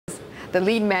The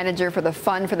lead manager for the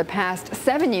fund for the past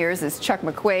 7 years is Chuck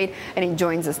McQuaid, and he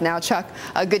joins us now. Chuck,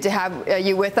 good to have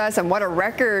you with us, and what a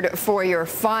record for your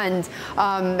fund.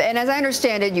 And as I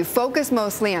understand it, you focus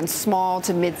mostly on small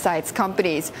to mid-sized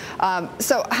companies.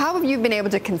 So how have you been able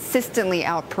to consistently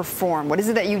outperform? What is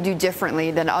it that you do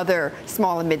differently than other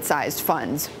small and mid-sized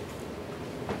funds?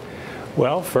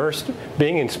 Well, first,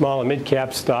 being in small and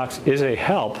mid-cap stocks is a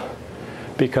help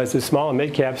because the small and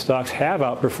mid-cap stocks have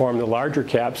outperformed the larger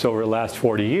caps over the last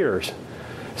 40 years.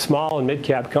 Small and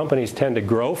mid-cap companies tend to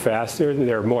grow faster,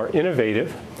 they're more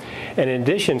innovative, and in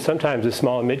addition, sometimes the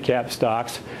small and mid-cap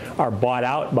stocks are bought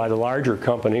out by the larger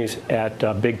companies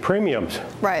at big premiums.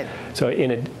 Right. So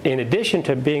in addition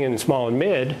to being in small and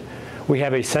mid, we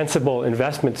have a sensible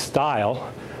investment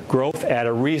style, growth at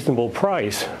a reasonable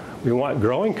price. We want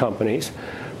growing companies,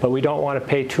 but we don't want to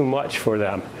pay too much for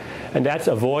them. And that's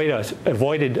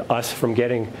avoided us from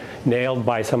getting nailed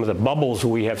by some of the bubbles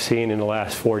we have seen in the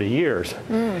last 40 years.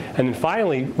 And then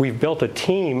finally, we've built a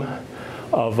team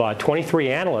of 23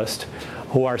 analysts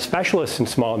who are specialists in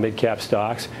small and mid-cap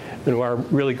stocks and who are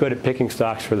really good at picking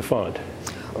stocks for the fund.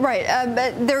 Right,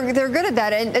 but they're good at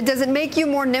that. And does it make you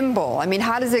more nimble? I mean,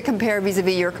 how does it compare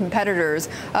vis-a-vis your competitors?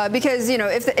 Because, you know,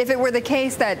 if it were the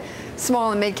case that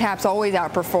small and mid caps always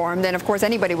outperform, then of course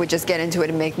anybody would just get into it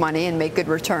and make money and make good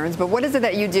returns. But what is it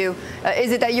that you do?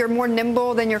 Is it that you're more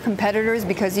nimble than your competitors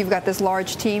because you've got this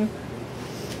large team?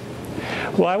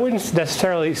 Well, I wouldn't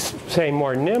necessarily say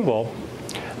more nimble.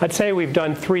 I'd say we've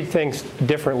done three things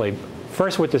differently.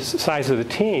 First, with the size of the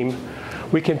team,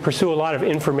 we can pursue a lot of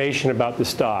information about the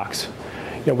stocks.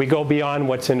 You know, we go beyond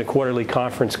what's in the quarterly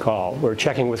conference call. We're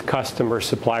checking with customers,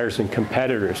 suppliers, and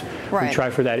competitors. Right. We try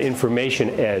for that information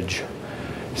edge.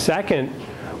 Second,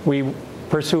 we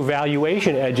pursue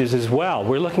valuation edges as well.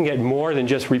 We're looking at more than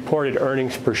just reported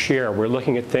earnings per share. We're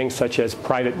looking at things such as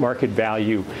private market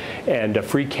value and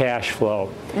free cash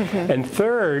flow. And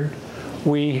third,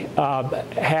 we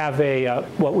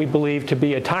have what we believe to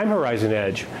be a time horizon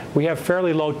edge. We have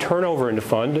fairly low turnover in the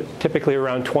fund, typically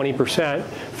around 20%,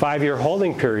 5-year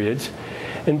holding periods.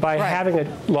 And by having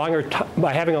a longer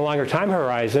time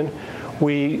horizon,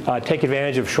 we take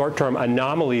advantage of short-term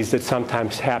anomalies that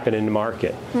sometimes happen in the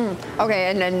market.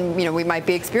 Okay, and then you know we might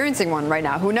be experiencing one right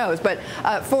now. Who knows? But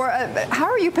how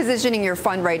are you positioning your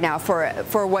fund right now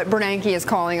for what Bernanke is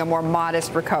calling a more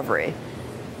modest recovery?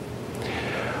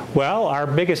 Well, our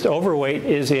biggest overweight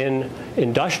is in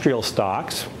industrial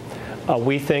stocks.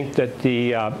 We think that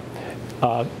the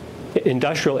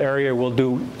industrial area will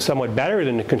do somewhat better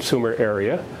than the consumer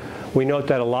area. We note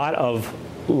that a lot of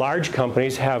large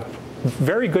companies have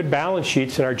very good balance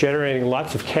sheets and are generating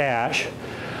lots of cash.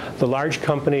 The large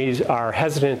companies are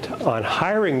hesitant on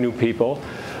hiring new people,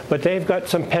 but they've got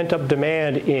some pent-up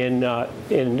demand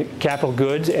in capital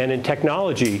goods and in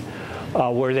technology,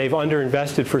 where they've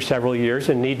underinvested for several years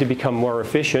and need to become more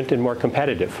efficient and more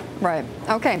competitive. Right.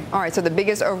 Okay. All right. So the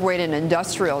biggest overweight in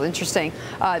industrial. Interesting.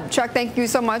 Chuck, thank you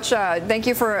so much. Thank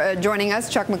you for joining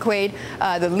us. Chuck McQuaid,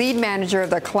 the lead manager of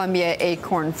the Columbia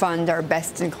Acorn Fund, our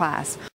best in class.